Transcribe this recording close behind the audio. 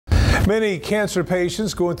Many cancer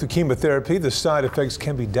patients going through chemotherapy, the side effects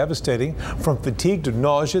can be devastating. From fatigue to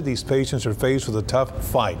nausea, these patients are faced with a tough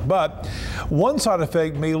fight. But one side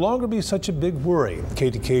effect may no longer be such a big worry.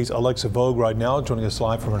 KETK's Alexa Vogue right now joining us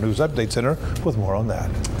live from our News Update Center with more on that.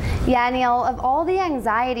 Yeah, Neil, of all the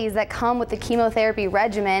anxieties that come with the chemotherapy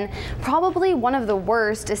regimen, probably one of the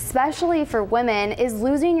worst, especially for women, is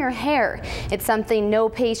losing your hair. It's something no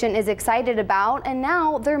patient is excited about, and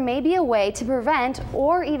now there may be a way to prevent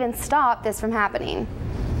or even stop this from happening.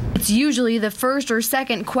 It's usually the first or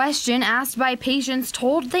second question asked by patients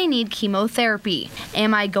told they need chemotherapy.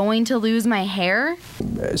 Am I going to lose my hair?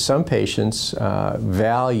 Some patients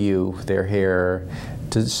value their hair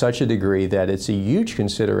to such a degree that it's a huge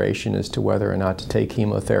consideration as to whether or not to take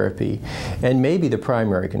chemotherapy, and maybe the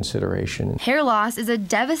primary consideration. Hair loss is a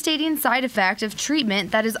devastating side effect of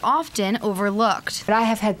treatment that is often overlooked. But I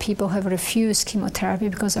have had people who have refused chemotherapy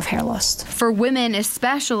because of hair loss. For women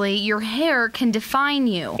especially, your hair can define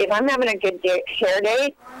you. If I'm having a good hair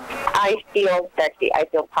day, I feel sexy, I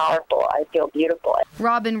feel powerful, I feel beautiful.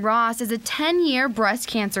 Robin Ross is a 10-year breast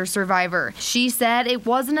cancer survivor. She said it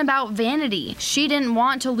wasn't about vanity. She didn't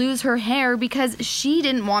want to lose her hair because she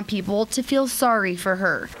didn't want people to feel sorry for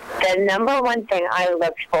her. The number one thing I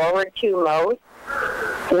looked forward to most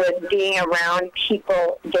was being around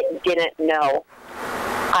people that didn't know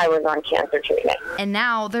I was on cancer treatment. And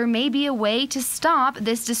now there may be a way to stop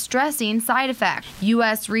this distressing side effect.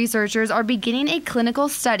 U.S. researchers are beginning a clinical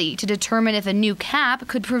study to determine if a new cap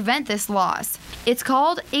could prevent this loss. It's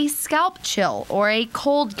called a scalp chill or a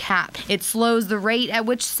cold cap. It slows the rate at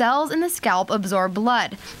which cells in the scalp absorb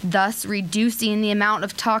blood, thus reducing the amount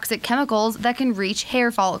of toxic chemicals that can reach hair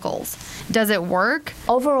follicles. Does it work?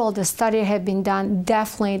 Overall, the study had been done.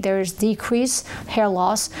 Definitely there's decreased hair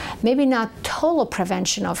loss, maybe not total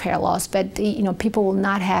prevention of hair loss, but people will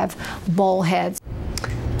not have bald heads.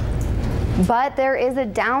 But there is a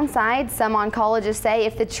downside. Some oncologists say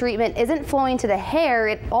if the treatment isn't flowing to the hair,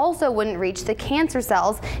 it also wouldn't reach the cancer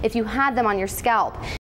cells if you had them on your scalp.